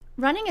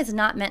Running is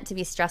not meant to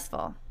be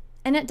stressful,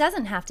 and it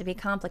doesn't have to be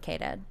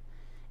complicated.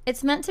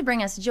 It's meant to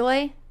bring us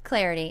joy,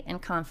 clarity,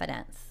 and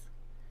confidence.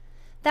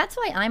 That's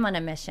why I'm on a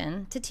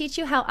mission to teach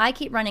you how I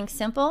keep running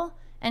simple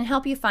and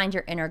help you find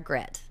your inner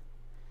grit.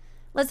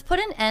 Let's put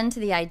an end to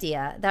the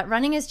idea that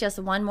running is just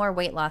one more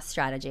weight loss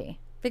strategy,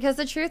 because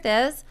the truth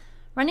is,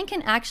 running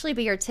can actually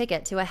be your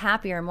ticket to a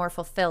happier, more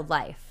fulfilled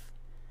life.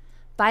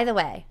 By the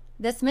way,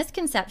 this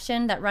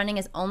misconception that running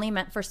is only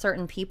meant for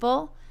certain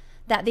people,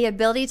 that the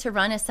ability to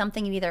run is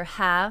something you either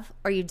have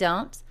or you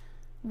don't,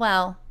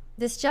 well,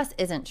 this just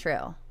isn't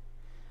true.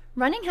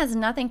 Running has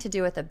nothing to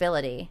do with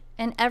ability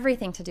and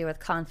everything to do with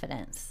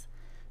confidence.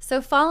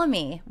 So follow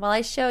me while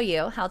I show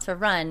you how to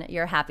run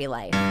your happy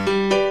life.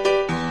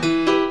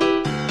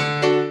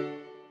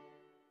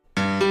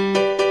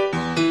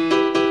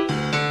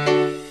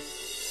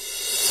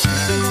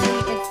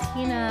 It's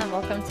Tina.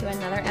 Welcome to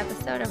another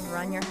episode of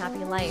Run Your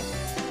Happy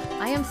Life.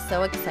 I am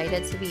so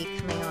excited to be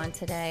coming on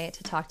today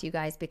to talk to you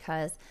guys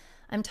because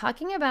I'm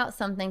talking about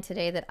something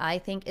today that I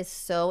think is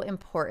so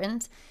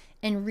important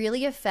and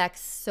really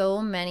affects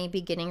so many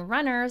beginning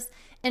runners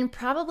and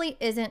probably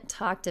isn't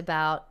talked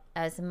about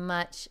as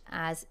much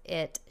as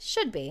it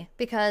should be,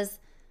 because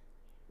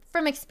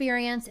from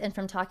experience and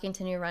from talking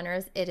to new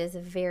runners, it is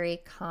very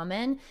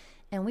common.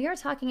 And we are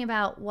talking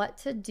about what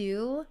to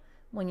do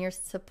when your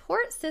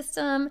support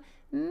system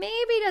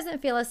maybe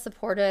doesn't feel as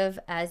supportive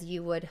as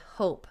you would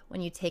hope when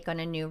you take on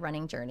a new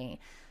running journey.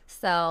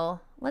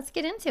 So let's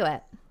get into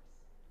it.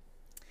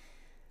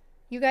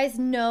 You guys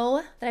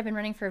know that I've been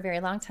running for a very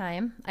long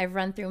time. I've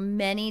run through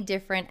many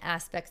different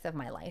aspects of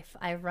my life.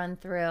 I've run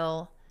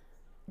through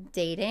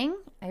dating.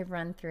 I've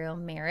run through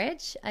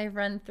marriage. I've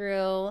run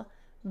through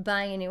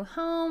buying a new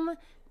home,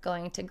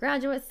 going to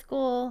graduate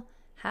school,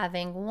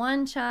 having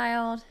one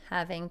child,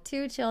 having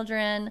two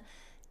children,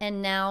 and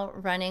now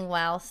running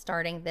while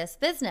starting this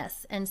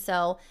business. And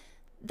so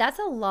that's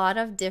a lot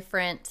of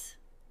different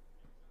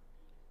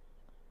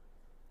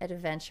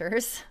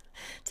adventures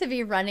to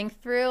be running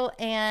through.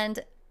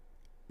 And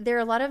there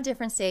are a lot of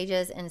different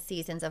stages and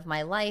seasons of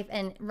my life,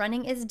 and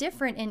running is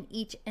different in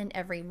each and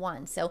every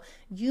one. So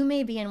you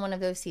may be in one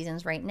of those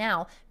seasons right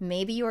now.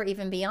 Maybe you are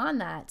even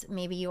beyond that.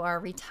 Maybe you are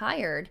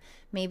retired.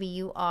 Maybe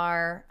you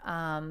are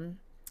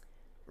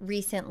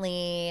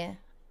recently,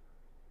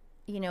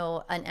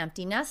 an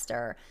empty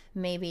nester.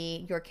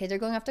 Maybe your kids are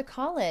going off to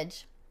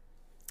college.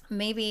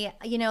 Maybe,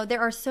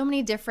 there are so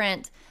many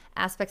different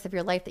aspects of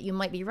your life that you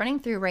might be running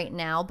through right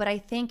now, but I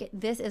think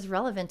this is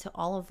relevant to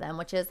all of them,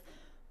 which is,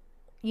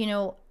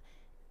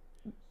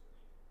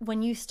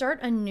 when you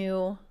start a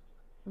new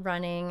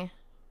running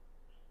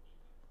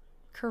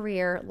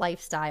career,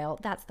 lifestyle,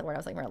 that's the word I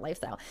was looking for,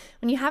 lifestyle.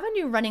 When you have a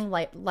new running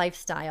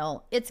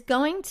lifestyle, it's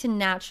going to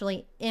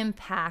naturally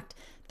impact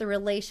the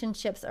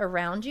relationships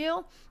around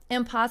you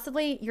and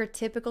possibly your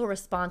typical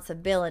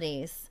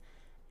responsibilities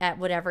at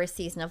whatever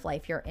season of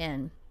life you're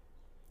in.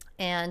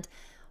 And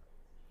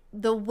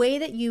the way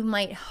that you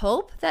might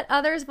hope that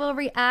others will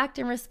react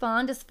and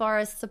respond as far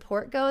as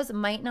support goes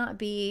might not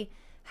be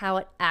how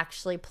it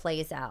actually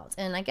plays out.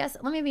 And I guess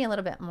let me be a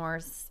little bit more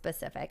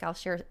specific. I'll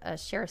share a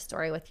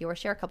story with you, or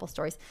share a couple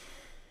stories.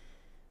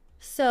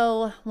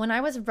 So when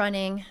I was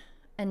running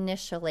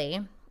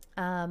initially,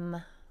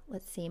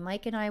 let's see,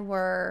 Mike and I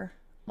were,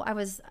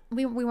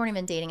 we weren't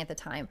even dating at the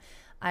time.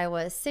 I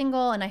was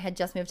single and I had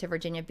just moved to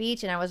Virginia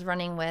Beach, and I was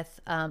running with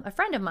a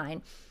friend of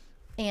mine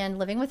and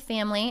living with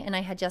family, and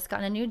I had just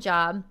gotten a new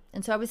job.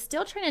 And so I was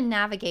still trying to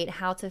navigate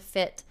how to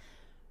fit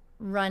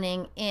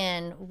running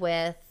in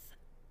with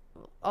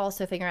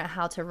also figuring out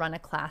how to run a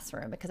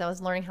classroom, because I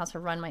was learning how to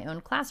run my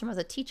own classroom. I was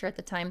a teacher at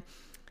the time,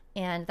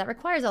 and that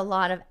requires a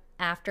lot of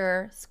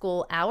after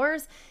school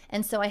hours.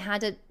 And so I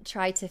had to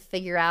try to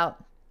figure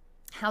out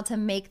how to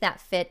make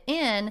that fit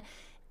in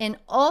and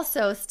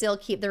also still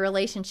keep the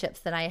relationships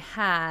that I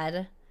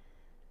had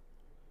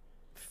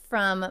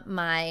from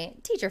my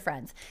teacher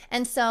friends.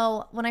 And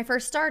so when I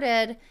first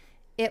started,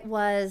 it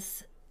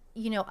was,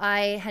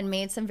 I had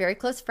made some very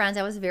close friends.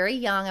 I was very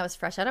young. I was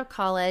fresh out of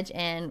college,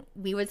 and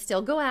we would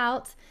still go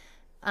out,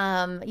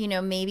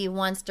 maybe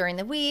once during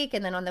the week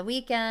and then on the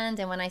weekend.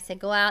 And when I say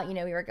go out, we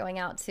were going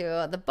out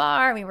to the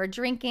bar, we were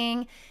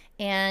drinking,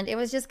 and it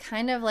was just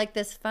kind of like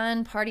this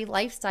fun party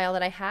lifestyle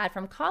that I had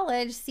from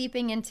college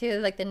seeping into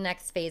like the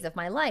next phase of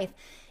my life.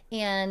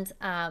 And,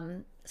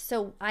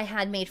 so I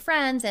had made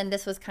friends, and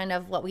this was kind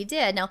of what we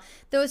did. Now,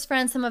 those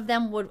friends, some of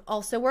them would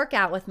also work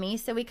out with me.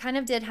 So we kind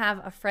of did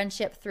have a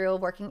friendship through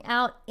working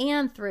out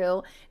and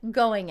through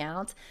going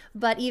out.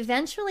 But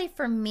eventually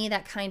for me,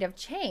 that kind of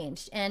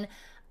changed. And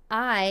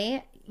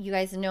you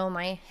guys know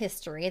my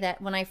history,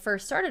 that when I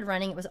first started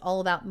running, it was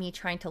all about me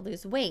trying to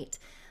lose weight.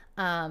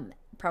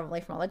 Probably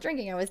from all the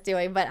drinking I was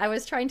doing, but I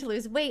was trying to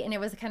lose weight, and it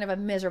was kind of a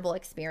miserable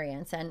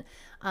experience. And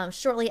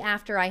shortly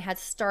after I had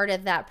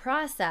started that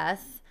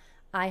process,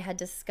 I had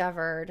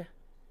discovered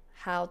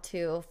how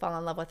to fall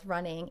in love with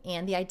running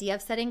and the idea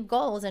of setting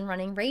goals and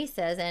running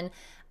races. And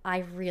I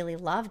really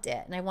loved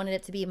it, and I wanted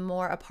it to be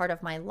more a part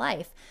of my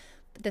life.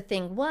 But the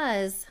thing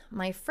was,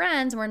 my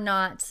friends were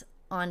not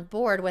on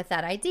board with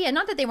that idea.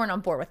 Not that they weren't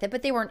on board with it,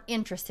 but they weren't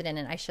interested in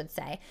it, I should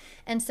say.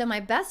 And so my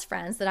best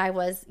friends that I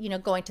was,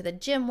 going to the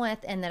gym with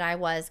and that I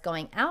was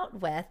going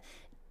out with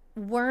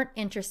weren't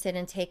interested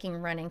in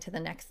taking running to the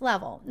next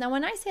level. Now,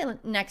 when I say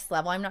next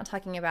level, I'm not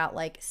talking about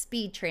like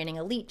speed training,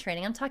 elite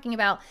training. I'm talking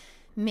about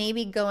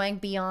maybe going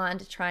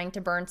beyond trying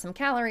to burn some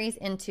calories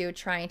into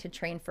trying to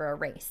train for a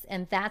race.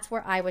 And that's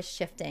where I was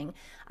shifting.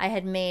 I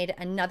had made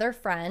another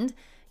friend.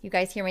 You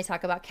guys hear me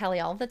talk about Kelly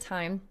all the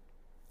time,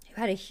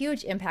 who had a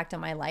huge impact on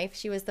my life.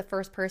 She was the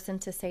first person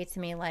to say to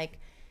me, like,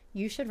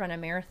 you should run a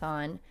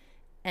marathon,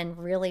 and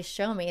really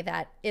show me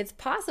that it's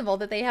possible,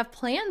 that they have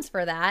plans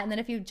for that. And then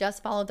if you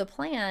just follow the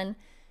plan,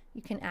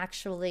 you can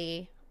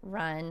actually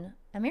run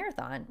a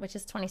marathon, which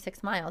is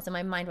 26 miles. And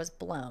my mind was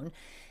blown.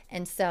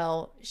 And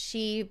so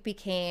she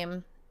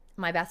became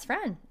my best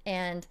friend.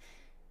 And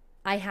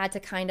I had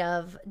to kind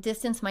of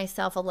distance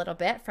myself a little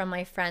bit from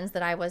my friends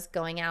that I was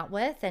going out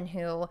with and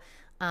who,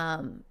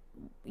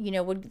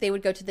 they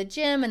would go to the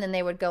gym and then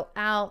they would go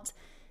out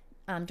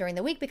during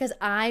the week because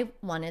I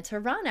wanted to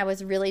run. I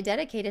was really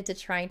dedicated to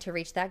trying to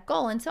reach that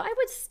goal. And so I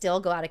would still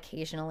go out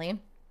occasionally,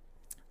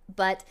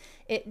 but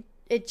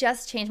it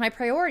just changed my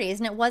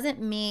priorities. And it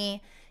wasn't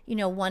me,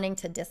 wanting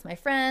to diss my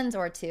friends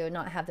or to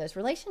not have those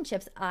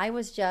relationships. I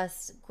was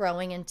just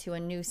growing into a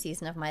new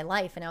season of my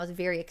life and I was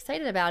very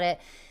excited about it.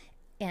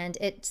 And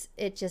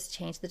it just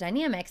changed the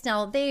dynamics.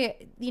 Now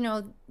they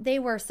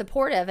were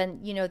supportive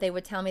and, they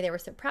would tell me they were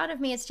so proud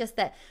of me. It's just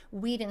that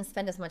we didn't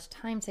spend as much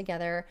time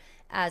together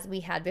as we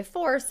had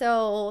before.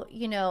 So,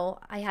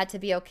 I had to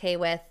be okay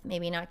with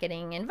maybe not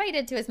getting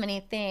invited to as many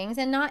things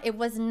and there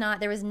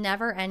was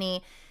never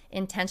any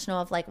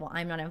intentional of like, well,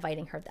 I'm not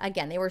inviting her.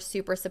 Again, they were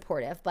super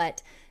supportive,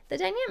 but the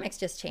dynamics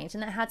just changed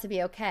and that had to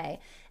be okay.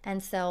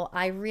 And so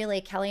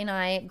Kelly and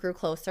I grew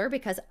closer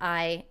because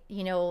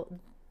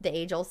the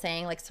age-old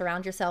saying, like,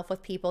 surround yourself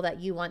with people that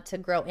you want to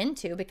grow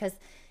into because,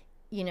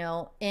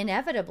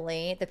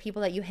 inevitably the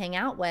people that you hang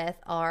out with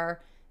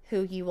are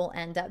who you will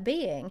end up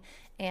being.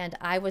 And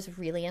I was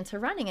really into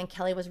running and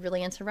Kelly was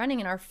really into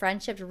running and our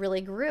friendship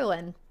really grew.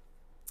 And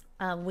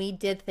we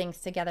did things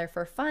together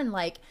for fun,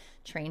 like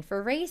train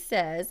for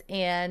races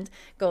and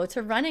go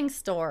to running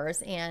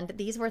stores. And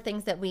these were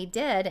things that we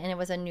did. And it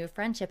was a new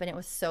friendship and it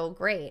was so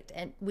great.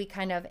 And we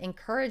kind of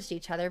encouraged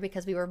each other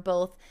because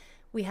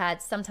we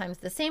had sometimes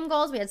the same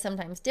goals, we had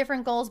sometimes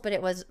different goals, but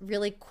it was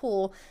really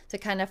cool to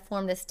kind of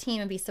form this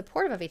team and be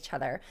supportive of each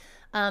other.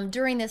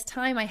 During this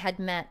time, I had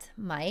met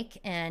Mike,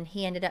 and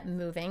he ended up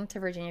moving to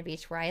Virginia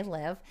Beach, where I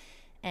live,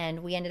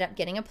 and we ended up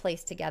getting a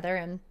place together.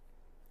 And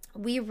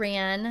we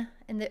ran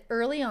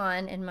early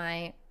on in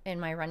my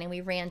running.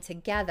 We ran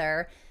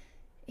together.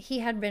 He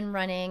had been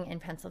running in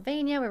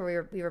Pennsylvania,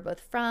 where we were both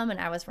from, and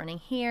I was running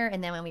here.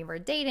 And then when we were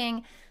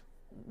dating,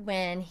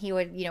 when he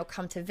would,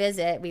 come to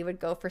visit, we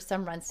would go for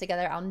some runs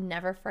together. I'll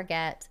never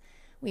forget.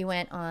 We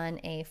went on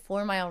a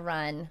 4-mile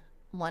run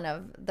one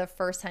of the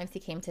first times he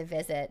came to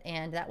visit,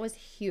 and that was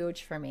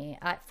huge for me.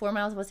 4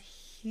 miles was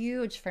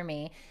huge for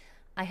me.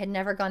 I had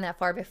never gone that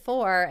far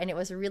before, and it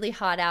was really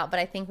hot out, but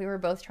I think we were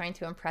both trying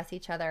to impress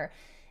each other,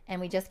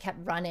 and we just kept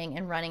running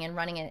and running and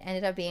running, and it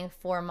ended up being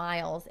 4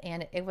 miles,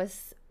 and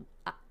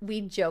we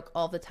joke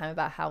all the time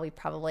about how we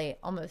probably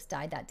almost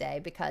died that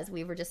day because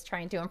we were just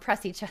trying to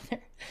impress each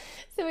other.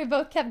 So we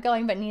both kept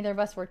going, but neither of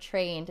us were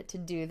trained to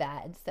do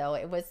that. And so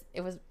it was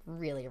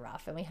really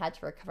rough and we had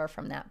to recover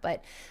from that.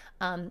 But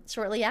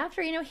shortly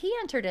after, he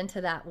entered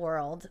into that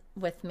world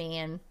with me,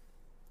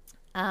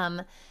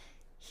 and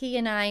he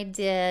and I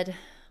did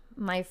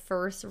my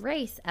first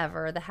race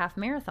ever, the half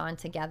marathon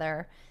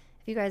together.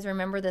 If you guys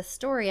remember the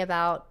story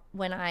about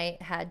when I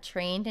had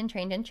trained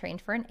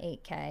for an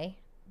 8K,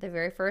 the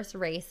very first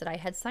race that I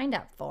had signed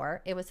up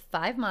for. It was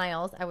 5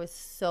 miles. I was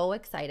so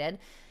excited.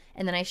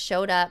 And then I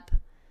showed up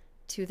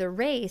to the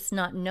race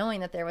not knowing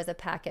that there was a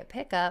packet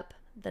pickup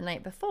the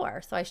night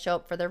before. So I show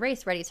up for the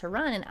race ready to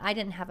run, and I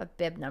didn't have a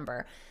bib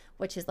number,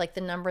 which is like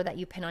the number that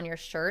you pin on your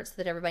shirt so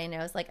that everybody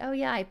knows, like, oh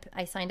yeah,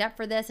 I signed up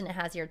for this, and it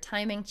has your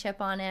timing chip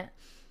on it.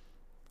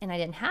 And I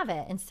didn't have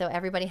it. And so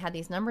everybody had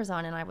these numbers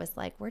on, and I was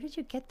like, where did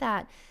you get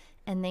that?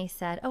 And they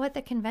said, oh, at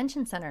the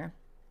convention center.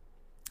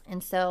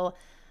 And so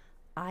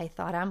I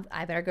thought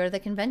I better go to the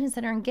convention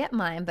center and get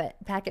mine,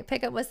 but packet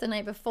pickup was the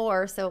night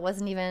before, so it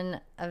wasn't even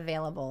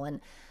available.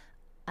 And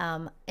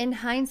in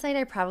hindsight,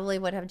 I probably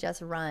would have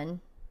just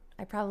run.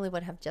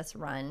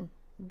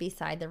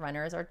 Beside the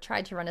runners or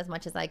tried to run as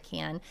much as I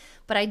can,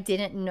 but I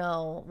didn't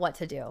know what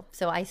to do.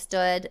 So I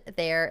stood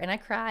there and I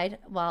cried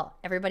while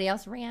everybody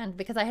else ran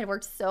because I had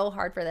worked so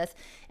hard for this.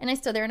 And I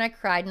stood there and I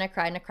cried and I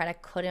cried and I cried. I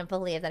couldn't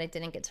believe that I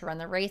didn't get to run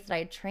the race that I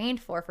had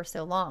trained for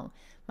so long.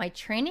 My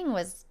training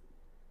was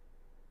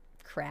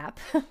crap.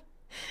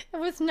 It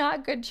was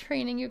not good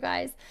training, you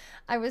guys.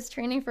 I was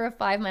training for a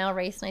 5-mile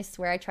race, and I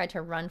swear I tried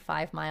to run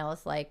 5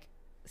 miles like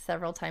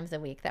several times a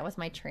week. That was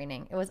my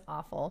training. It was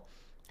awful.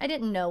 I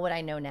didn't know what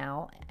I know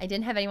now. I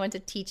didn't have anyone to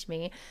teach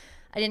me.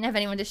 I didn't have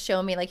anyone to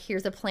show me, like,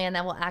 here's a plan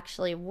that will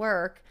actually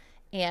work.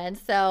 And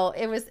so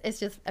it's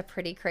just a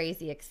pretty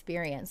crazy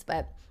experience.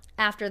 But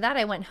after that,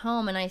 I went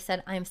home and I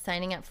said, I'm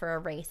signing up for a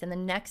race. And the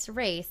next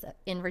race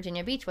in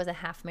Virginia Beach was a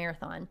half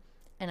marathon.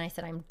 And I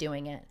said, I'm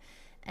doing it.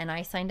 And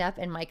I signed up,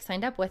 and Mike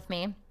signed up with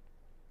me.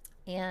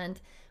 And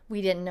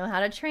we didn't know how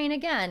to train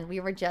again. We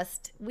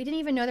didn't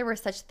even know there were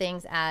such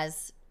things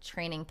as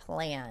training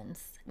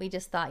plans. We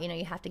just thought,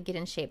 you have to get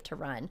in shape to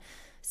run.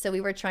 So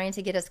we were trying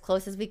to get as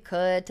close as we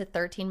could to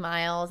 13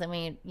 miles. And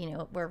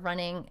we're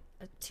running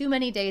too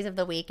many days of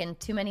the week and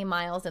too many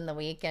miles in the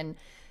week. And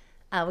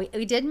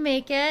we did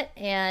make it.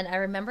 And I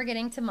remember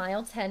getting to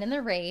mile 10 in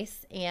the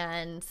race,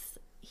 and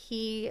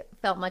he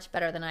felt much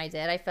better than I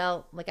did. I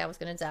felt like I was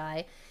going to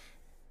die.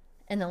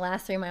 And the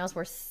last 3 miles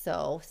were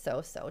so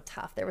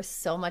tough. There was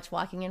so much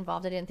walking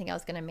involved. I didn't think I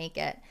was going to make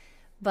it.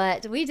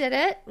 But we did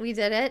it. We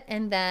did it.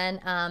 And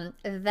then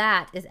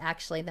that is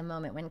actually the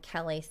moment when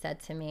Kelly said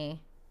to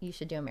me, you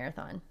should do a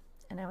marathon.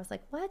 And I was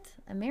like, what?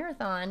 A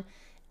marathon?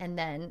 And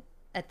then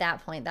at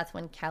that point, that's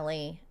when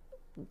Kelly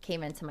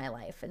came into my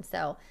life. And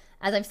so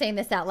as I'm saying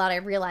this out loud, I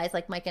realized,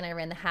 like, Mike and I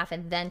ran the half,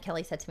 and then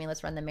Kelly said to me,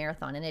 let's run the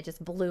marathon. And it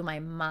just blew my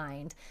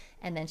mind.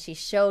 And then she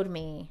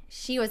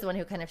was the one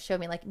who kind of showed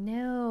me, like,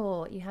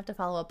 no, you have to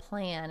follow a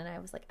plan. And I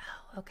was like,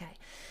 oh, okay.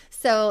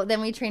 So then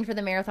we trained for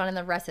the marathon, and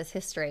the rest is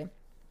history.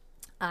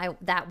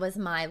 That was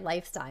my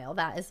lifestyle.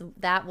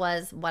 That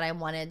was what I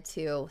wanted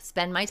to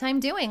spend my time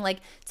doing.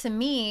 Like, to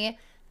me,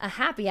 a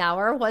happy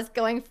hour was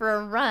going for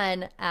a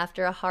run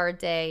after a hard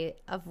day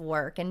of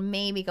work, and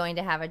maybe going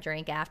to have a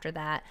drink after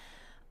that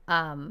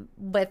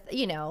with,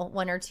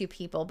 one or two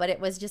people. But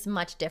it was just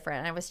much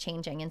different. I was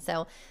changing. And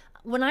so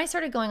when I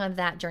started going on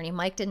that journey,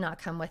 Mike did not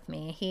come with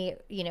me. He,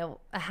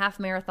 a half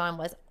marathon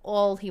was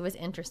all he was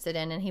interested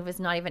in, and he was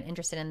not even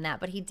interested in that,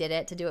 but he did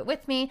it to do it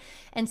with me.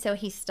 And so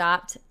he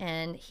stopped,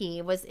 and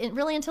he was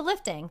really into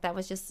lifting. That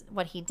was just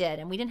what he did.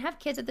 And we didn't have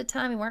kids at the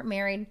time. We weren't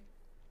married.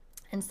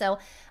 And so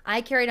I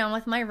carried on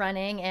with my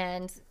running,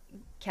 and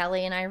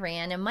Kelly and I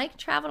ran, and Mike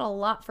traveled a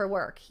lot for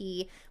work.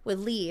 He would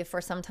leave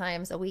for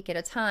sometimes a week at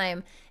a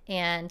time.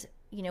 And,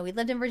 we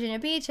lived in Virginia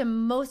Beach,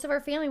 and most of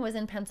our family was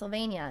in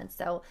Pennsylvania. And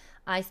so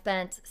I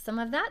spent some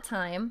of that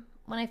time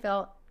when I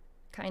felt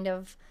kind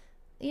of,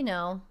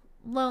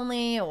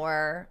 lonely,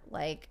 or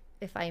like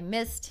if I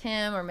missed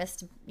him or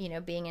missed,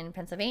 being in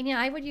Pennsylvania,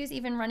 I would use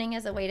even running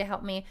as a way to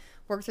help me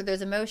work through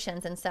those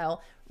emotions. And so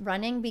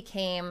running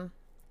became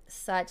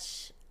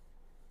such,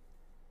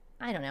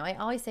 I don't know, I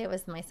always say it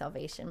was my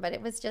salvation, but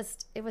it was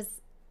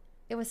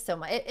so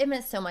much, it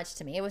meant so much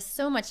to me. It was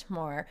so much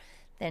more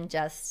than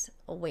just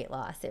weight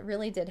loss. It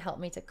really did help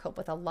me to cope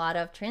with a lot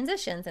of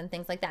transitions and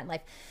things like that in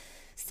life.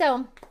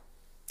 So,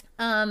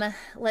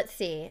 let's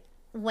see.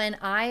 When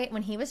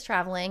he was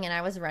traveling and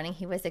I was running,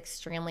 he was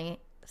extremely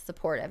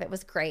supportive. It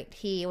was great.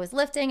 He was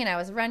lifting and I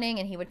was running,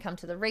 and he would come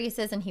to the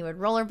races, and he would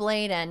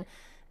rollerblade and,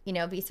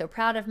 be so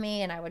proud of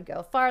me, and I would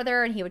go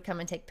farther, and he would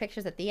come and take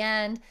pictures at the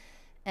end.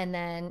 And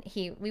then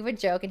we would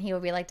joke, and he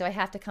would be like, do I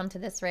have to come to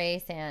this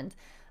race? And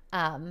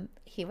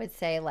he would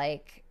say,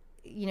 like,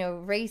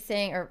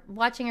 racing or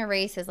watching a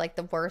race is like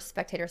the worst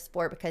spectator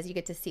sport, because you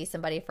get to see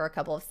somebody for a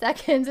couple of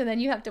seconds, and then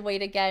you have to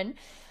wait again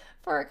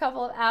for a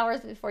couple of hours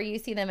before you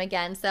see them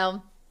again.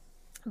 So,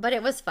 but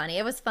it was funny.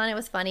 It was fun. It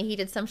was funny. He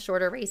did some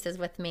shorter races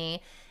with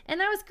me, and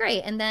that was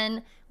great. And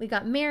then we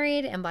got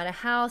married and bought a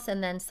house.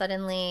 And then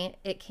suddenly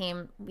it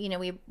came,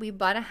 we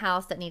bought a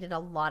house that needed a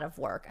lot of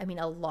work. I mean,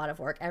 a lot of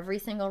work. Every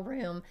single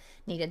room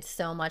needed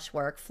so much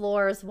work.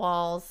 Floors,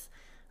 walls,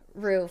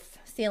 roof,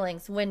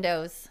 ceilings,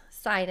 windows,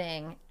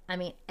 siding. I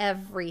mean,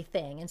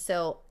 everything. And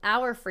so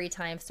our free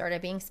time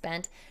started being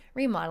spent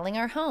remodeling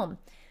our home.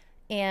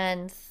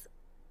 And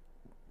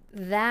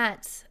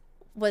that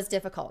was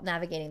difficult,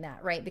 navigating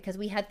that, right? Because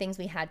we had things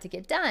we had to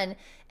get done.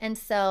 And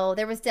so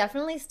there was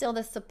definitely still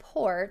the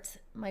support.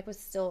 Mike was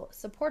still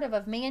supportive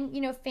of me,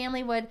 and,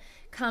 family would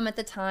come at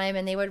the time,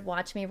 and they would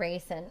watch me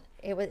race, and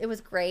it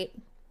was great.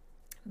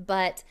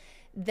 But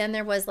then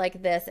there was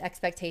like this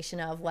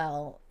expectation of,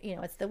 well,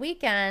 it's the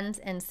weekend,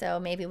 and so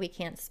maybe we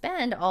can't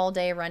spend all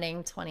day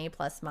running 20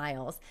 plus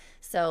miles.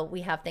 So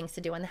we have things to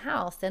do in the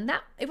house. And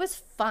it was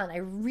fun. I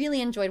really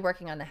enjoyed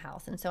working on the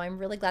house. And so I'm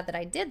really glad that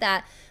I did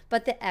that.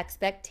 But the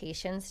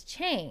expectations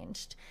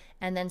changed.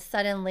 And then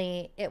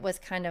suddenly it was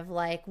kind of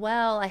like,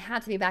 well, I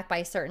had to be back by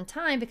a certain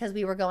time because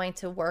we were going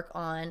to work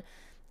on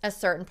a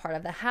certain part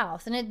of the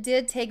house. And it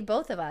did take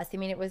both of us. I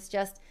mean, it was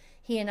just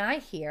he and I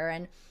here.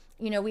 And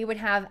we would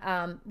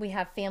have we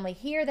have family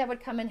here that would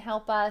come and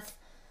help us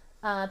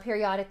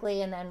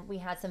periodically, and then we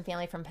had some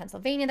family from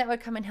Pennsylvania that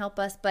would come and help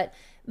us. But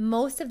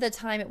most of the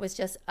time, it was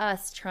just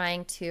us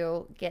trying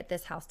to get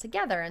this house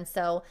together, and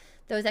so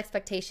those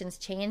expectations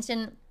changed.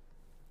 And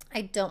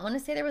I don't want to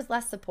say there was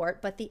less support,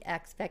 but the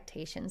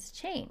expectations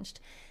changed,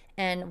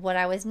 and what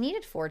I was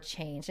needed for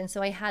changed, and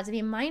so I had to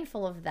be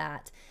mindful of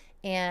that.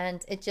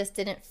 And it just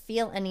didn't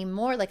feel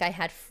anymore like I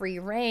had free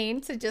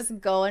reign to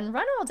just go and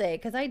run all day,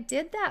 because I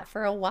did that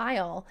for a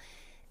while.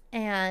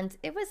 And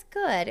it was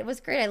good. It was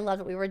great. I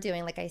loved what we were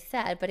doing, like I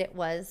said, but it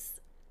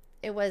was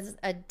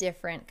a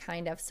different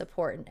kind of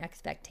support and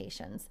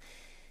expectations.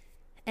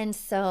 And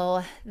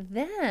so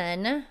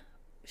then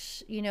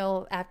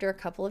after a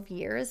couple of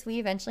years, we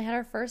eventually had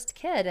our first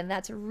kid, and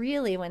that's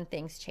really when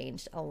things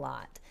changed a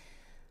lot.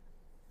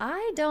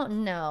 I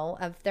don't know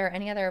if there are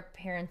any other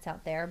parents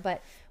out there,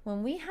 but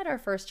when we had our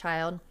first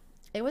child,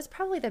 it was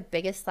probably the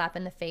biggest slap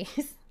in the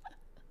face.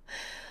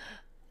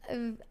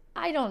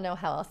 I don't know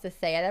how else to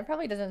say it. That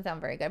probably doesn't sound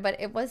very good, but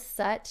it was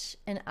such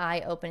an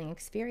eye-opening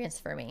experience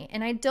for me.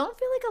 And I don't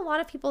feel like a lot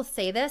of people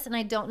say this, and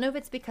I don't know if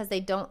it's because they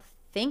don't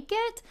think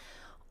it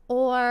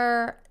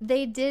or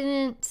they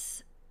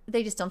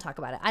just don't talk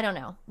about it. I don't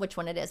know which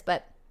one it is,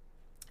 but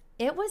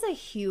it was a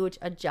huge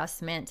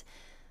adjustment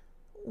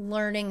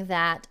learning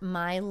that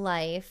my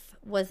life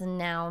was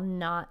now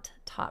not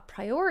top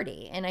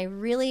priority. And I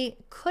really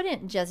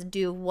couldn't just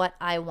do what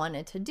I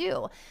wanted to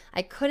do.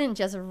 I couldn't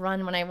just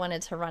run when I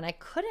wanted to run. I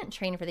couldn't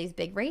train for these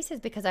big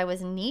races because I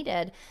was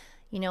needed.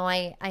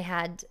 I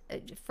had,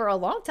 for a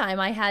long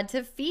time, I had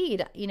to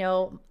feed,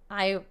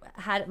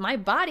 my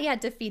body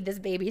had to feed this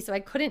baby. So I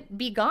couldn't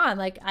be gone.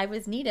 Like, I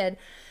was needed.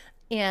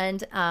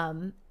 And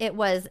that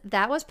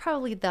was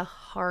probably the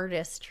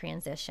hardest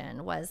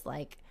transition, was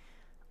like,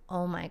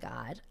 oh my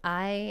God,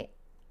 I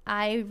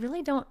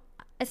really don't,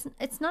 it's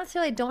not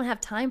necessarily I don't have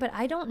time, but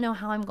I don't know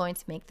how I'm going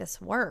to make this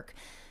work,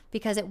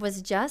 because it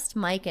was just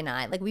Mike and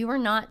I. Like,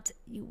 our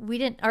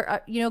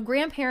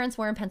grandparents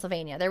were in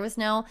Pennsylvania. There was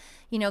no,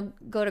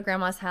 go to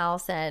grandma's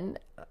house and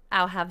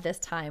I'll have this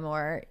time,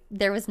 or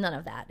there was none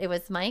of that. It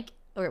was Mike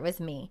or it was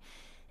me.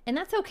 And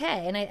that's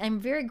okay. And I'm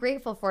very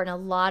grateful for it in a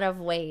lot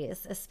of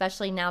ways,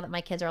 especially now that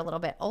my kids are a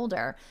little bit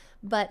older.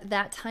 But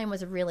that time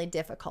was really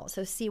difficult.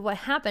 So see, what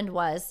happened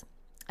was,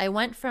 I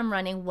went from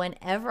running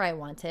whenever I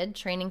wanted,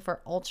 training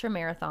for ultra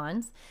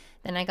marathons.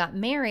 Then I got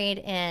married,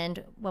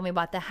 and when we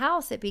bought the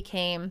house, it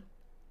became,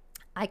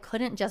 I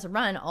couldn't just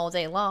run all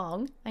day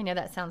long. I know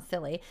that sounds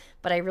silly,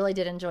 but I really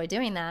did enjoy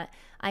doing that.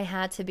 I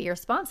had to be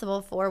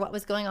responsible for what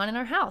was going on in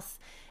our house.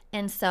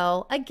 And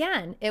so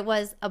again, it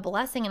was a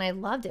blessing and I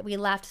loved it. We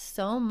laughed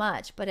so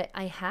much, but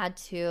I had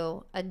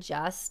to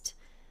adjust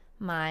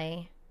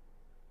my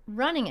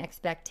running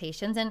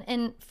expectations.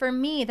 And for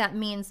me, that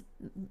means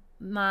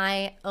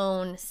my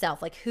own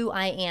self, like who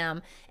I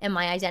am and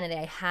my identity.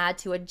 I had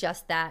to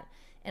adjust that,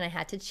 and I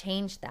had to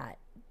change that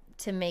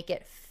to make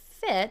it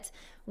fit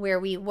where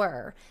we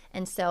were.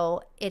 And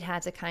so it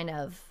had to kind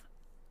of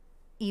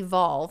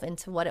evolve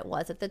into what it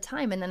was at the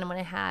time. And then when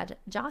I had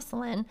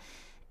Jocelyn,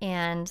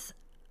 and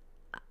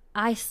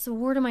I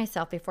swore to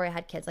myself before I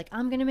had kids, like,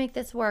 I'm going to make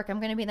this work.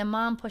 I'm going to be the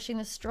mom pushing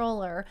the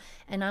stroller,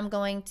 and I'm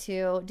going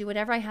to do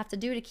whatever I have to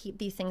do to keep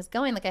these things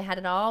going. Like, I had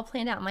it all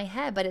planned out in my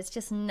head, but it's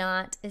just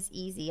not as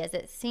easy as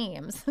it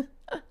seems.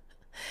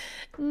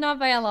 Not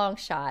by a long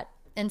shot.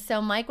 And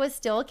so Mike was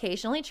still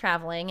occasionally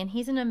traveling, and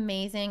he's an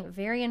amazing,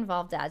 very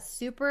involved dad,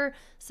 super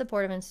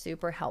supportive and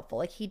super helpful.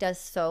 Like, he does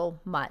so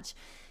much,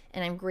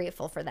 and I'm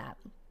grateful for that.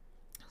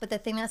 But the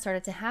thing that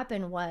started to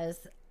happen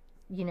was,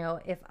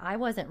 if I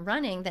wasn't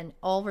running, then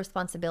all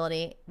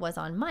responsibility was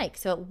on Mike.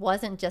 So it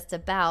wasn't just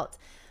about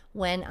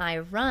when I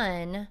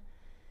run,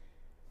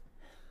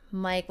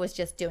 Mike was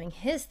just doing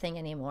his thing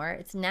anymore.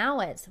 It's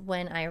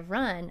when I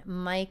run,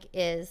 Mike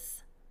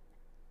is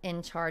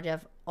in charge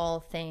of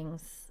all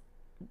things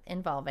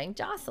involving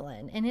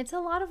Jocelyn. And it's a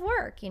lot of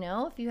work,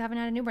 if you haven't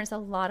had a newborn, it's a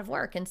lot of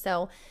work. And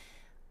so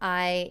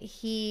I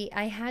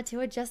had to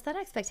adjust that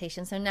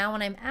expectation. So now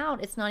when I'm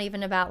out, it's not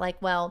even about like,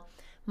 well,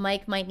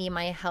 Mike might need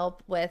my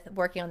help with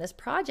working on this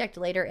project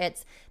later.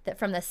 It's that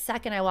from the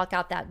second I walk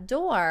out that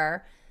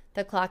door,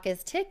 the clock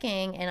is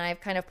ticking, and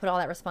I've kind of put all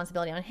that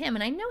responsibility on him.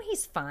 And I know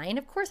he's fine.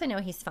 Of course I know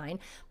he's fine.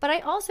 But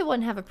I also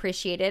wouldn't have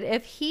appreciated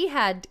if he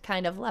had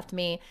kind of left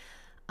me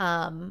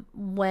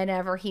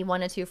whenever he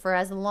wanted to, for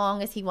as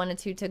long as he wanted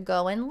to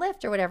go and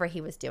lift or whatever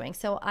he was doing.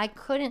 So I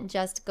couldn't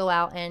just go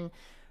out and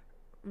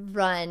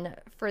run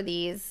for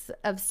these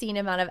obscene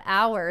amount of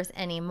hours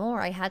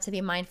anymore. I had to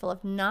be mindful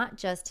of not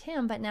just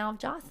him, but now of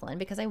Jocelyn,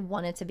 because I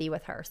wanted to be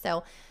with her.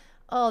 So,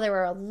 there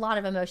were a lot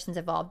of emotions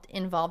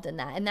involved in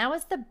that. And that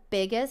was the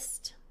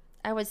biggest,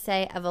 I would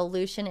say,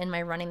 evolution in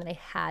my running that I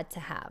had to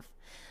have.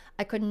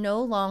 I could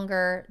no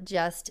longer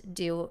just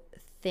do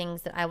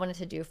things that I wanted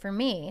to do for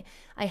me.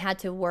 I had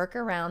to work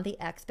around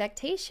the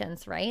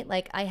expectations, right?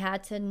 Like, I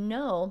had to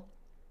know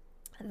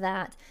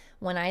that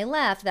when I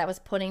left, that was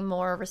putting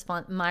more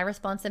my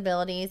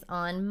responsibilities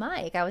on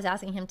Mike. I was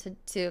asking him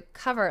to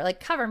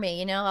cover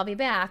me, I'll be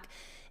back.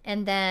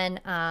 And then,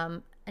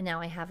 and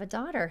now I have a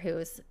daughter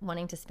who's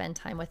wanting to spend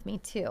time with me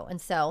too. And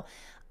so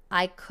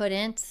I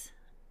couldn't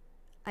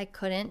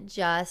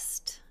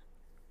just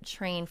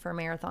train for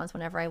marathons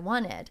whenever I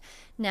wanted.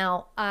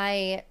 Now,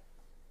 I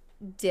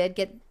did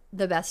get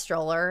the best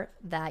stroller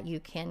that you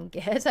can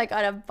get. I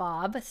got a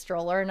Bob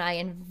stroller, and I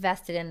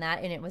invested in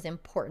that, and it was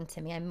important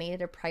to me. I made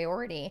it a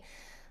priority.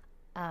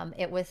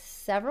 It was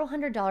several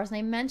 $100s, and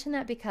I mention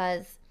that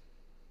because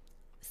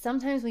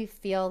sometimes we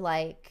feel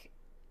like,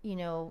 we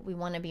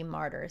want to be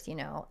martyrs,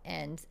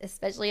 and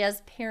especially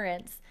as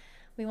parents,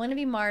 we want to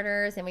be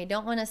martyrs, and we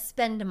don't want to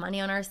spend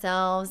money on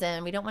ourselves,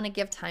 and we don't want to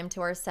give time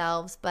to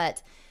ourselves.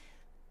 But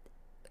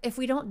if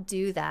we don't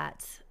do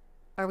that,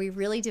 are we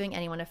really doing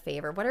anyone a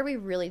favor? What are we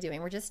really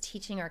doing? We're just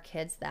teaching our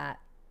kids that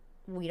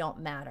we don't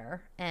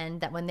matter,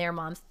 and that when they're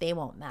moms, they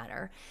won't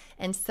matter.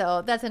 And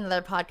so that's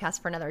another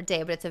podcast for another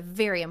day, but it's a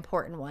very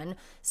important one.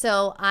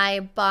 So I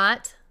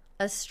bought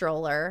a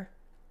stroller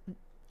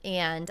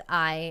and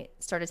I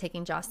started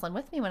taking Jocelyn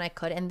with me when I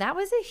could. And that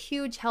was a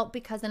huge help,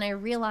 because then I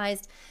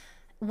realized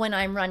when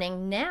I'm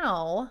running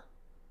now,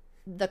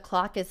 the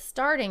clock is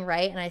starting,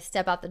 right? And I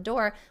step out the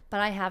door, but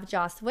I have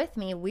Joss with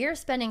me. We're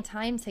spending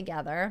time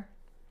together,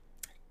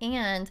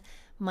 and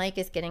Mike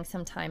is getting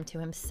some time to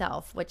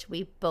himself, which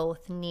we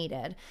both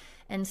needed.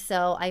 And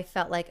so I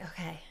felt like,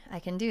 okay, I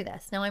can do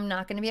this. Now I'm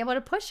not going to be able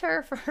to push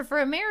her for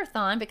a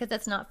marathon, because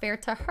that's not fair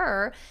to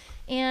her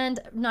and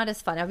not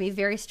as fun. I'll be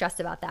very stressed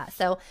about that.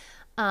 So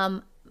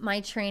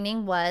my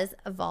training was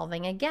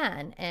evolving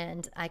again,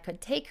 and I could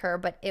take her,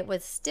 but it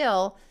was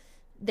still,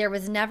 there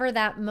was never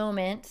that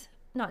moment.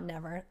 Not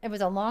never. It was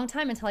a long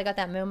time until I got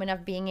that moment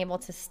of being able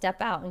to step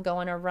out and go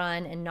on a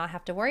run and not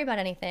have to worry about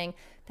anything.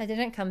 That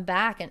didn't come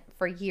back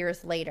for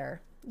years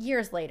later.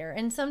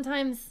 And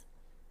sometimes,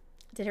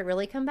 did it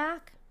really come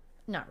back?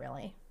 Not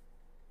really.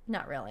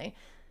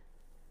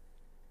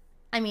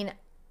 I mean,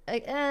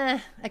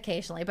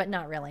 occasionally, but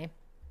not really.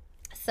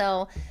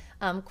 So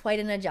quite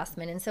an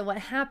adjustment. And so what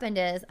happened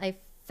is I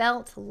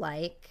felt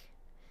like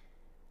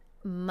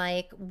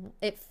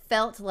it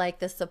felt like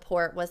the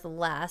support was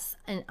less,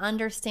 and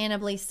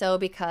understandably so,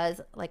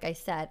 because like I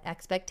said,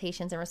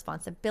 expectations and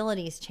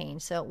responsibilities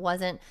changed. So it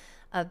wasn't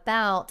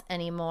about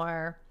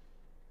anymore,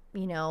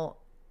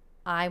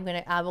 I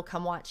will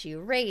come watch you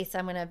race.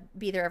 I'm going to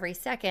be there every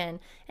second.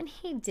 And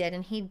he did,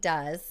 and he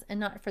does. And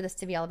not for this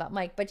to be all about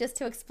Mike, but just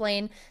to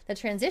explain the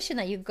transition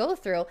that you go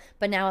through.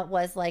 But now it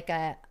was like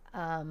I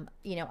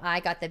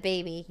got the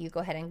baby, you go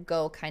ahead and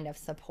go kind of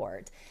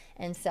support.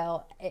 And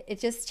so it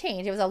just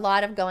changed. It was a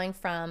lot of going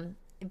from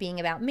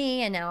being about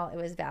me, and now it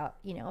was about,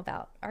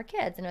 about our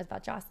kids, and it was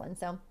about Jocelyn.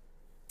 So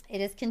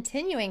it is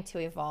continuing to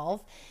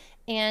evolve.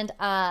 And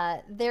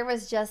there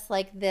was just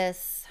like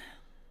this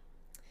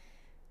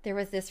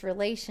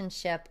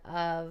relationship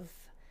of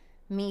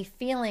me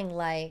feeling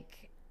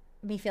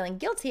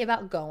guilty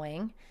about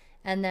going,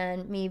 and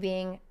then me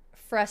being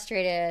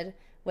frustrated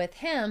with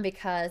him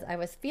because I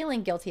was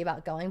feeling guilty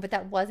about going, but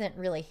that wasn't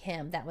really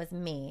him. That was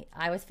me.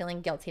 I was feeling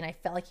guilty, and I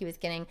felt like he was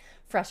getting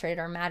frustrated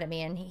or mad at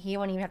me, and he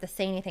wouldn't even have to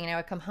say anything. And I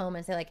would come home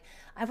and say like,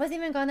 I wasn't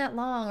even gone that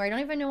long, or I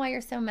don't even know why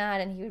you're so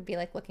mad. And he would be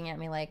like looking at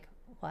me like,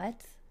 what?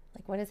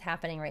 Like, what is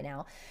happening right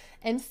now?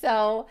 And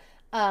so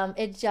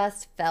it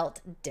just felt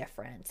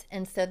different.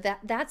 And so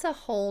that's a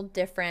whole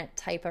different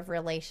type of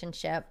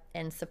relationship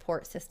and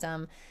support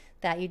system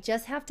that you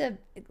just have to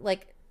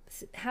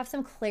have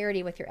some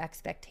clarity with your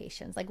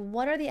expectations. Like,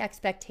 what are the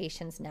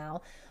expectations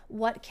now?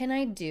 What can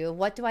I do?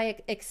 What do I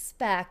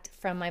expect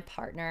from my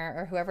partner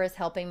or whoever is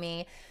helping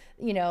me,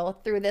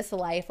 through this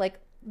life? Like,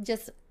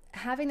 just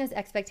having those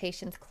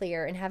expectations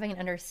clear and having an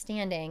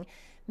understanding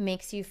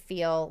makes you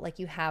feel like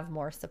you have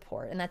more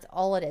support. And that's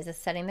all it is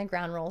setting the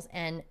ground rules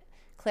and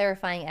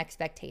clarifying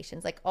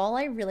expectations. Like, all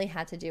I really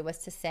had to do was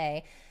to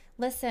say,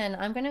 listen,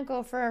 I'm going to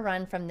go for a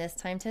run from this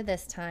time to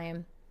this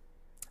time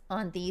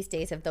on these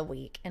days of the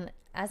week. And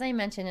as I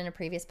mentioned in a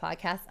previous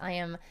podcast, I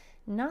am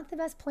not the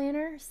best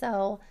planner.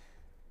 So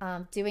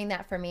doing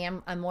that for me,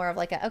 I'm more of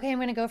like, okay, I'm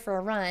going to go for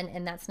a run.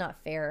 And that's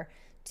not fair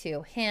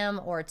to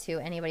him or to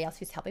anybody else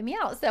who's helping me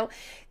out. So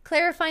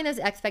clarifying those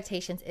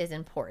expectations is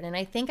important. And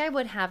I think I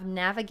would have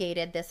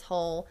navigated this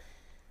whole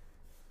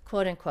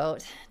quote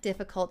unquote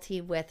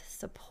difficulty with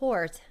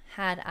support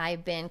had I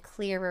been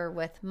clearer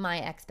with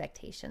my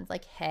expectations.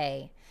 Like,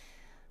 hey,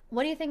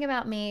 what do you think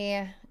about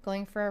me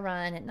going for a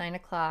run at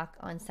 9:00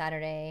 on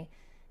Saturday?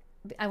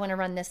 I want to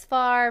run this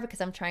far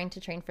because I'm trying to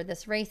train for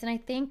this race. And I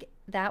think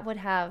that would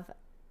have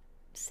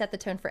set the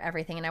tone for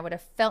everything, and I would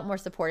have felt more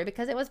supported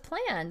because it was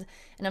planned,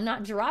 and I'm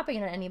not dropping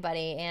it on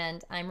anybody,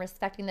 and I'm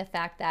respecting the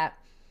fact that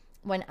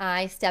when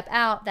I step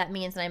out, that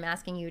means that I'm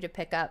asking you to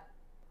pick up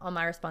on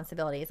my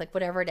responsibilities, like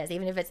whatever it is,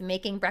 even if it's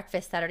making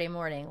breakfast Saturday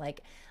morning,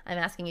 like I'm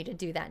asking you to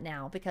do that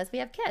now because we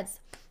have kids.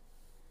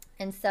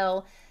 And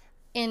so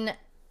in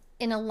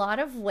a lot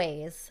of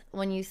ways,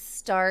 when you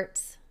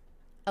start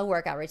a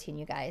workout routine,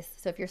 you guys,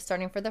 so if you're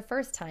starting for the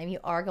first time, you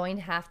are going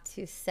to have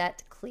to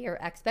set clear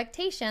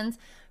expectations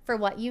for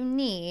what you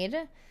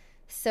need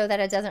so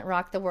that it doesn't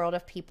rock the world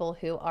of people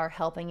who are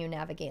helping you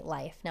navigate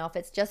life. Now, if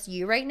it's just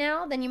you right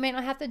now, then you might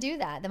not have to do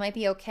that. That might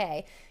be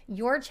okay.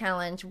 Your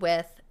challenge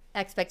with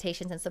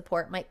expectations and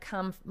support might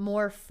come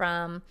more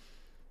from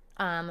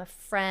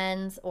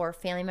friends or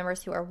family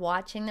members who are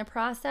watching the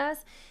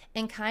process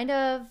and kind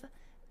of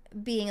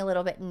being a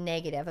little bit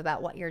negative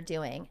about what you're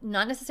doing.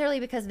 Not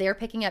necessarily because they're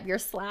picking up your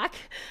slack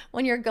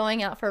when you're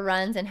going out for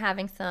runs and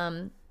having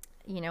some,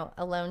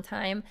 alone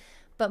time,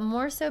 but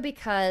more so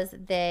because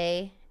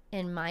they,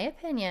 in my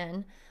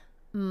opinion,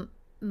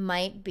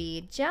 might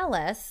be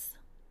jealous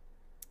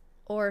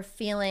or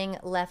feeling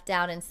left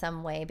out in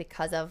some way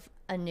because of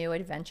a new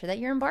adventure that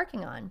you're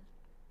embarking on.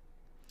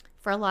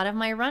 For a lot of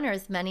my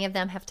runners, many of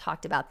them have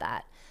talked about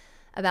that.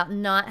 about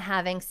not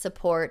having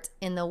support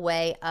in the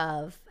way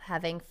of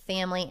having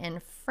family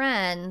and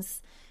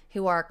friends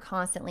who are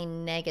constantly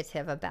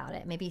negative about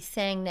it, maybe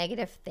saying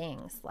negative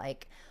things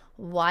like,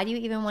 why do you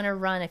even want to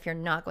run if you're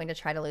not going to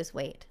try to lose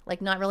weight?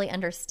 Like, not really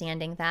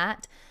understanding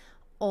that,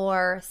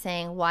 or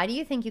saying, why do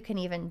you think you can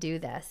even do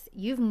this?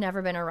 You've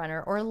never been a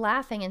runner, or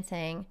laughing and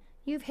saying,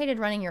 you've hated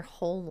running your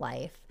whole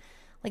life.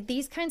 Like,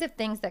 these kinds of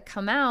things that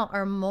come out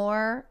are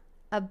more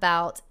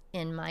about,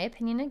 in my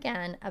opinion,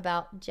 again,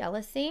 about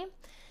jealousy.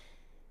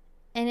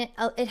 And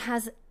it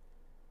has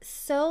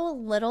so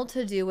little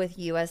to do with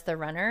you as the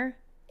runner,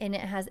 and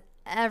it has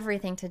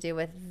everything to do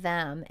with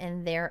them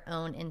and their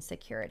own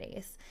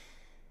insecurities.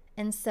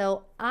 And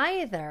so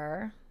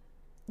either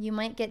you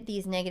might get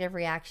these negative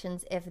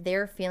reactions if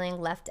they're feeling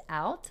left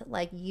out,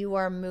 like you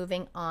are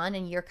moving on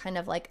and you're kind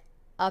of like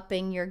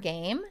upping your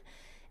game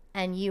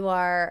and you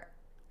are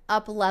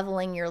up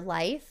leveling your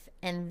life,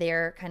 and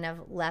they're kind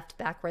of left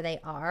back where they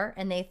are.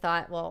 And they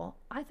thought, well,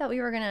 I thought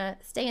we were going to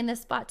stay in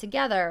this spot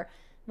together,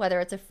 whether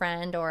it's a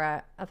friend or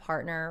a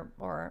partner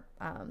or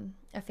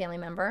a family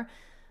member.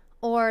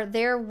 Or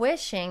they're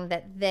wishing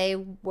that they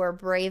were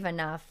brave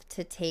enough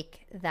to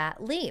take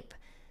that leap.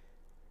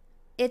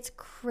 It's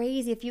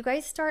crazy. If you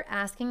guys start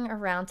asking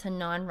around to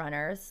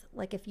non-runners,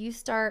 like if you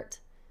start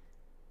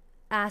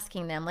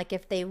asking them, like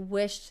if they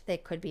wished they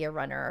could be a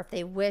runner, or if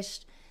they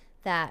wished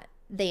that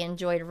they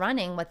enjoyed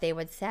running, what they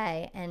would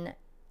say. And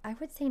I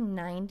would say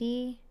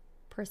 90%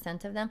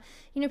 of them,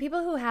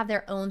 people who have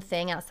their own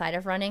thing outside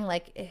of running,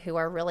 like who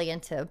are really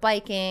into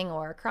biking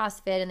or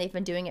CrossFit, and they've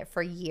been doing it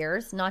for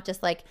years, not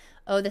just like,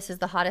 oh, this is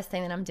the hottest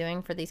thing that I'm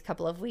doing for these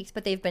couple of weeks,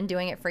 but they've been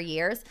doing it for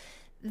years.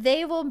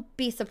 They will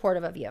be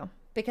supportive of you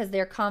because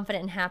they're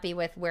confident and happy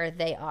with where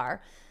they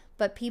are.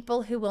 But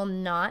people who will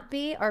not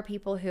be are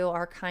people who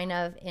are kind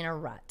of in a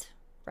rut,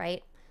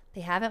 right?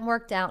 They haven't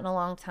worked out in a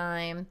long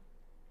time.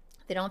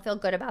 They don't feel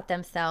good about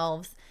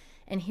themselves.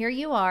 And here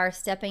you are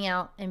stepping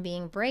out and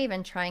being brave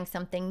and trying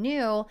something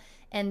new.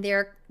 And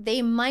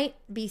they might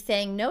be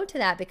saying no to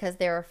that because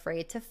they're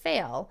afraid to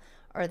fail,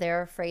 or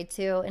they're afraid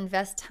to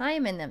invest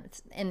time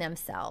in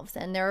themselves.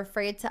 And they're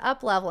afraid to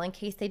up level in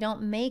case they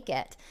don't make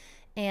it.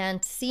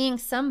 And seeing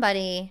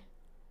somebody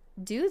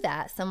do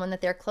that, someone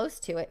that they're close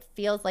to, it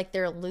feels like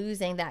they're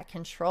losing that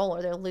control,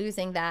 or they're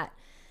losing that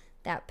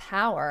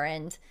power.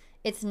 And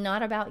it's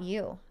not about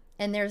you.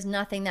 And there's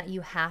nothing that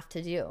you have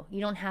to do.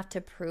 You don't have to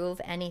prove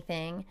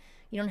anything.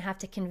 You don't have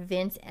to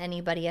convince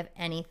anybody of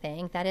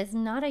anything. That is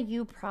not a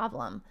you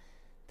problem.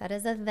 That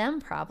is a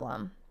them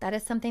problem. That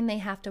is something they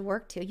have to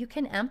work to. You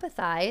can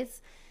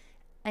empathize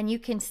and you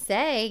can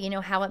say,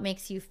 how it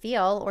makes you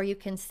feel, or you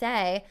can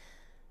say,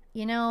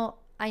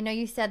 I know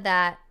you said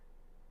that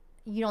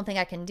you don't think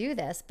I can do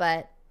this,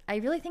 but I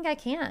really think I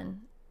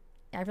can.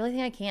 I really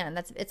think I can.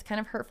 It's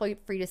kind of hurtful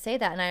for you to say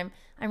that, and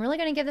I'm really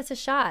going to give this a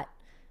shot.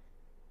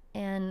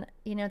 And,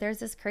 there's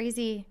this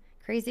crazy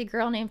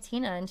girl named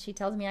Tina, and she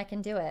tells me I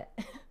can do it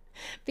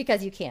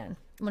because you can.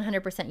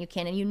 100% you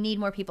can. And you need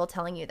more people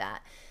telling you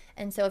that.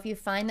 And so if you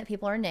find that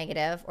people are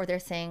negative, or they're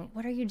saying,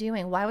 what are you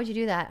doing? Why would you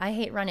do that? I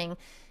hate running.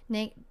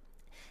 What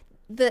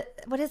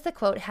is the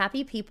quote?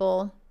 Happy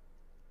people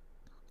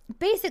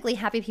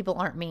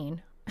aren't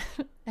mean.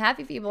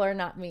 Happy people are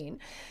not mean.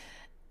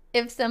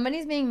 If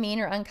somebody's being mean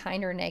or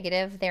unkind or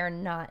negative, they're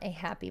not a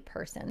happy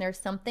person. There's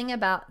something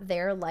about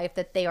their life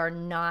that they are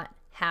not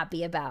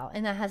happy about,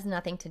 and that has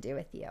nothing to do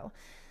with you.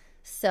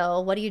 So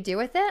what do you do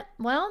with it?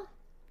 Well,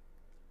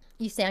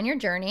 you stay on your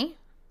journey.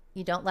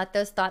 You don't let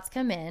those thoughts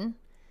come in.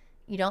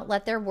 You don't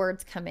let their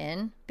words come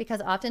in, because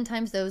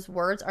oftentimes those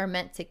words are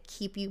meant to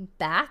keep you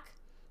back,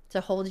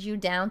 to hold you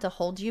down, to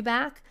hold you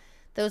back.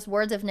 Those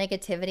words of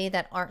negativity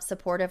that aren't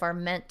supportive are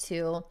meant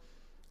to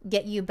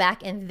get you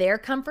back in their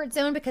comfort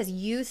zone, because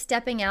you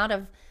stepping out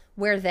of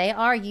where they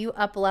are, you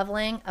up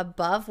leveling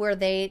above where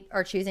they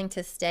are choosing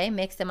to stay,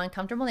 makes them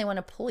uncomfortable. They want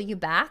to pull you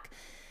back.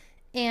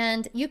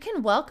 And you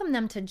can welcome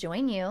them to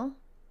join you.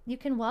 You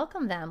can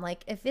welcome them.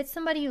 Like if it's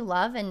somebody you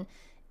love and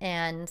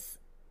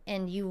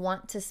you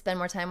want to spend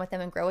more time with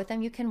them and grow with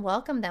them, you can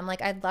welcome them.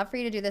 Like, I'd love for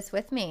you to do this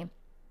with me,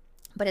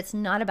 but it's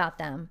not about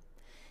them.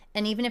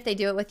 And even if they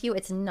do it with you,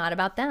 it's not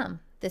about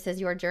them. This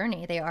is your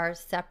journey. They are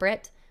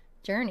separate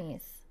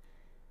journeys.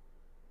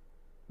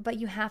 But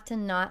you have to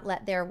not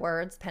let their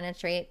words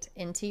penetrate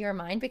into your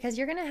mind, because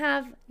you're going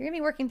to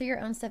be working through your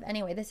own stuff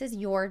anyway. This is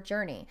your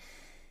journey.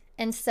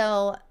 And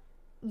so,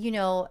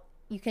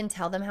 you can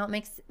tell them how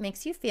it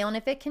makes you feel. And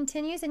if it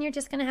continues, then you're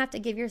just going to have to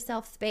give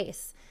yourself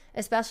space,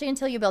 especially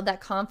until you build that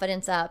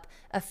confidence up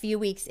a few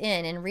weeks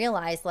in and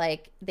realize,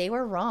 like, they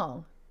were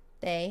wrong.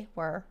 They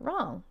were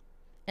wrong.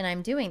 And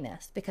I'm doing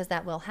this because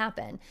that will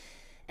happen.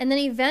 And then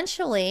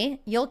eventually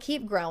you'll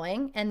keep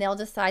growing, and they'll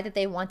decide that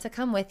they want to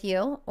come with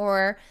you,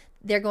 or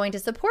they're going to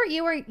support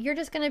you, or you're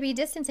just going to be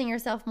distancing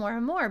yourself more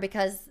and more,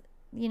 because,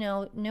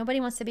 nobody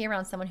wants to be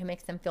around someone who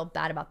makes them feel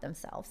bad about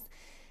themselves.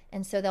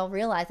 And so they'll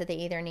realize that they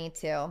either need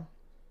to,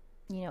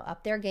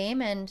 up their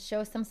game and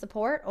show some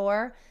support,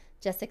 or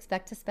just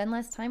expect to spend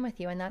less time with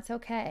you. And that's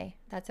okay.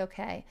 That's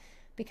okay,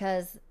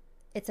 because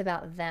it's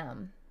about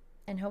them.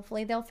 and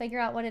hopefully they'll figure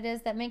out what it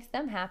is that makes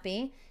them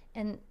happy.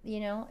 And,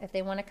 if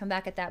they want to come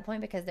back at that point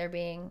because they're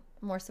being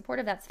more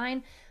supportive, that's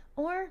fine.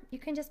 Or you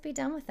can just be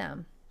done with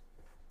them.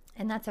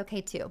 And that's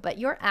okay too. But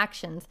your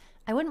actions,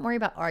 I wouldn't worry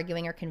about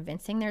arguing or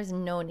convincing. There's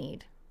no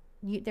need.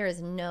 There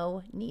is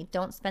no need.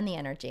 Don't spend the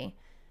energy.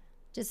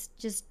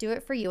 Just do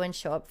it for you and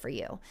show up for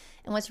you.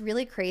 And what's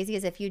really crazy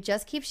is if you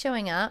just keep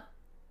showing up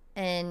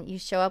and you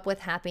show up with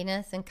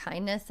happiness and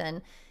kindness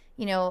and,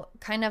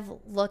 kind of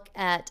look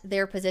at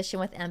their position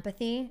with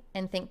empathy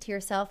and think to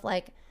yourself,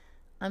 like,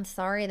 I'm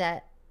sorry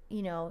that,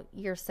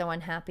 you're so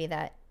unhappy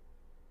that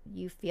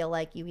you feel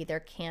like you either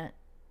can't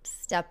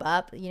step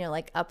up,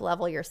 like up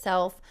level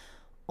yourself,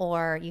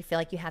 or you feel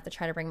like you have to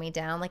try to bring me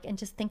down. Like, and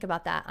just think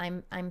about that.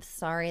 I'm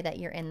sorry that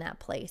you're in that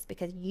place,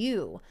 because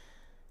you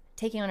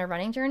taking on a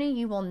running journey,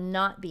 you will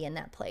not be in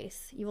that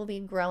place. You will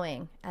be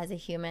growing as a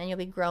human. You'll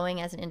be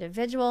growing as an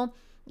individual.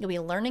 You'll be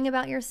learning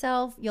about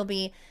yourself. You'll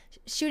be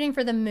shooting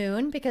for the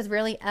moon, because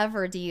rarely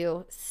ever do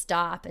you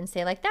stop and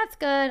say, like, that's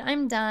good,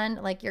 I'm done.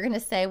 Like, you're going to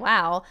say,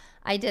 wow,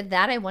 I did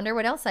that. I wonder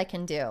what else I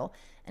can do.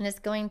 And it's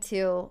going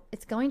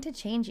to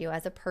change you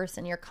as a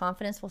person. Your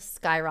confidence will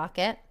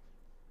skyrocket,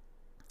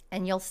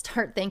 and you'll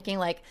start thinking,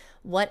 like,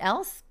 what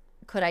else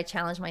could I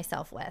challenge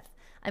myself with?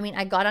 I mean,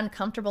 I got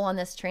uncomfortable on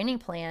this training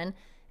plan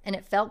and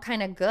it felt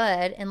kind of good.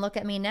 And look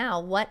at me now.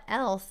 What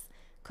else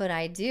could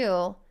I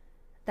do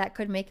that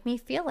could make me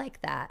feel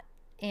like that?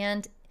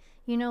 And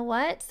you know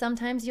what?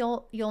 Sometimes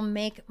you'll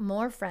make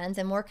more friends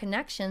and more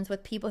connections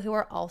with people who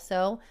are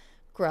also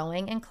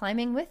growing and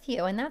climbing with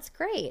you. And that's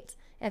great.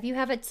 If you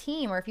have a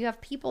team, or if you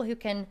have people who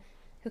can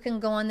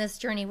go on this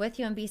journey with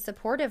you and be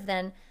supportive,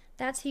 then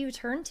that's who you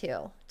turn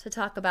to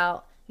talk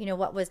about,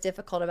 what was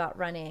difficult about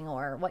running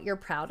or what you're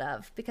proud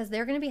of, because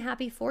they're going to be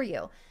happy for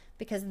you,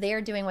 because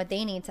they're doing what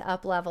they need to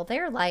up level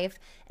their life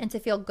and to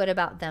feel good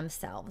about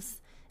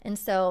themselves. And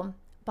so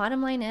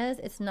bottom line is,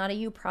 it's not a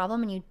you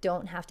problem, and you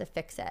don't have to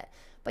fix it,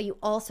 but you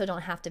also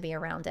don't have to be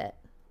around it.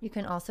 You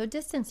can also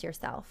distance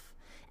yourself,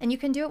 and you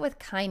can do it with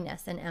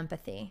kindness and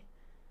empathy.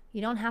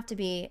 You don't have to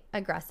be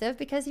aggressive,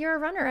 because you're a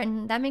runner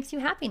and that makes you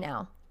happy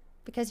now,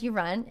 because you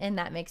run and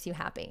that makes you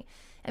happy.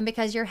 And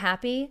because you're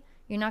happy,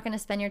 you're not going to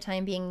spend your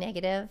time being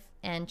negative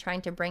and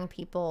trying to bring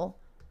people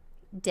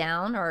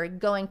down, or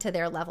going to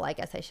their level, I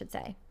guess I should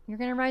say. You're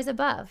going to rise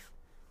above,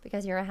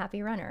 because you're a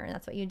happy runner and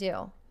that's what you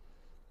do.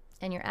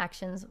 And your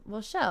actions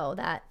will show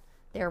that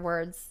their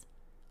words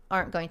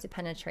aren't going to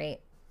penetrate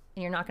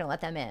and you're not going to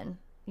let them in.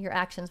 Your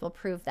actions will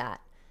prove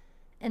that.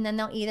 And then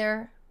they'll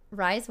either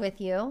rise with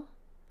you,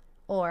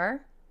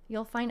 or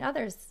you'll find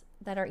others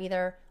that are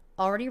either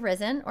already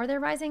risen or they're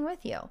rising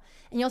with you.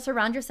 And you'll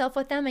surround yourself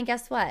with them, and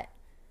guess what?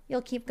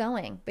 You'll keep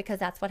going, because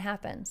that's what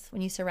happens.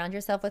 When you surround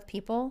yourself with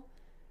people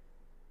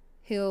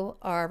who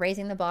are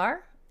raising the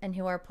bar and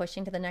who are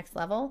pushing to the next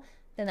level,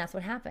 then that's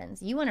what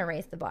happens. You want to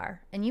raise the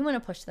bar and you want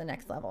to push to the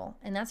next level,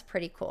 and that's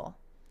pretty cool.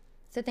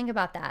 So think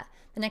about that.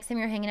 The next time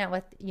you're hanging out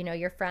with,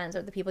 your friends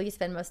or the people you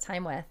spend most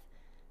time with,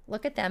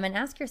 look at them and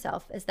ask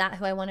yourself, is that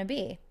who I want to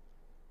be?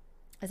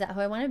 Is that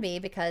who I want to be?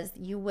 Because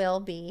you will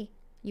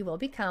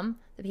become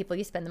the people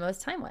you spend the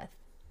most time with.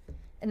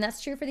 And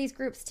that's true for these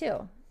groups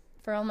too.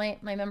 For all my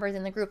members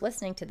in the group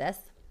listening to this,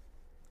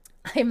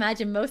 I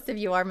imagine most of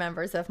you are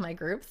members of my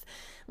groups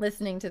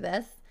listening to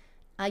this.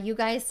 You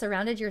guys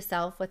surrounded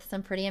yourself with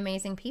some pretty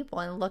amazing people,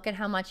 and look at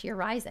how much you're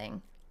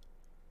rising.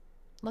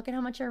 Look at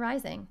how much you're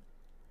rising.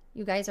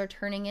 You guys are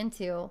turning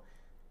into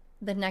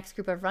the next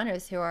group of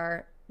runners who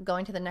are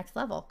going to the next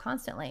level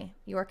constantly.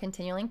 You are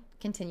continuing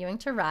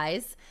to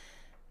rise.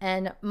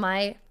 And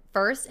my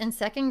first and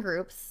second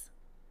groups,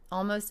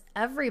 almost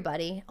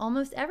everybody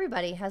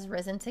has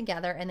risen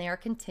together, and they are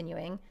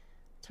continuing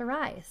to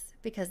rise,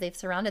 because they've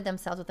surrounded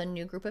themselves with a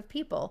new group of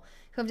people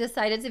who have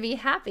decided to be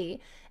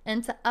happy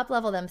and to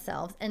up-level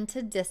themselves and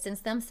to distance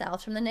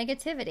themselves from the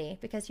negativity,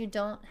 because you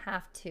don't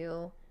have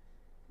to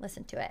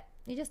listen to it.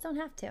 You just don't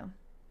have to.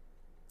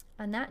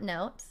 On that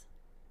note,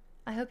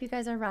 I hope you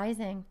guys are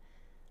rising.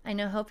 I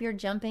hope you're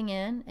jumping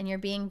in and you're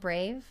being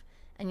brave,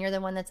 and you're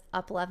the one that's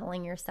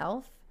up-leveling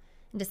yourself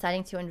and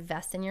deciding to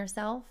invest in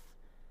yourself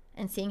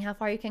and seeing how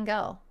far you can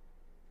go.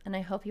 And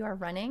I hope you are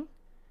running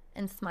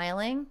and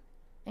smiling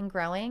and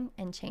growing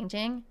and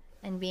changing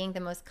and being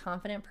the most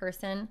confident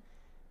person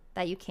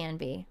that you can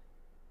be.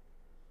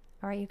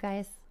 All right, you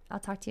guys, I'll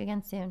talk to you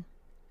again soon.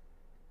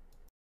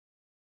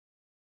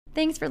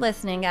 Thanks for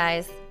listening,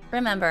 guys.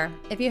 Remember,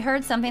 if you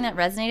heard something that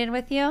resonated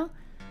with you,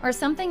 or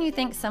something you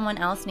think someone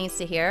else needs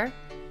to hear,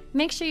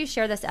 make sure you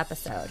share this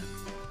episode.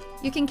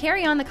 You can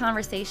carry on the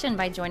conversation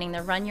by joining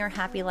the Run Your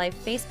Happy Life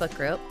Facebook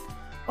group,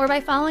 or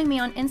by following me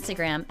on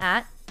Instagram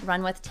at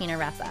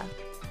RunWithTinaReppa.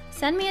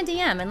 Send me a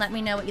DM and let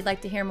me know what you'd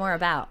like to hear more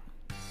about.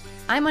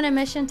 I'm on a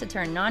mission to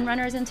turn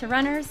non-runners into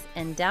runners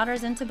and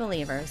doubters into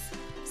believers.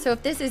 So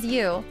if this is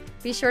you,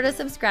 be sure to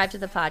subscribe to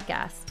the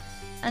podcast.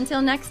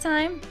 Until next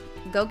time,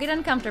 go get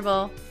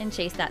uncomfortable and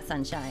chase that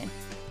sunshine.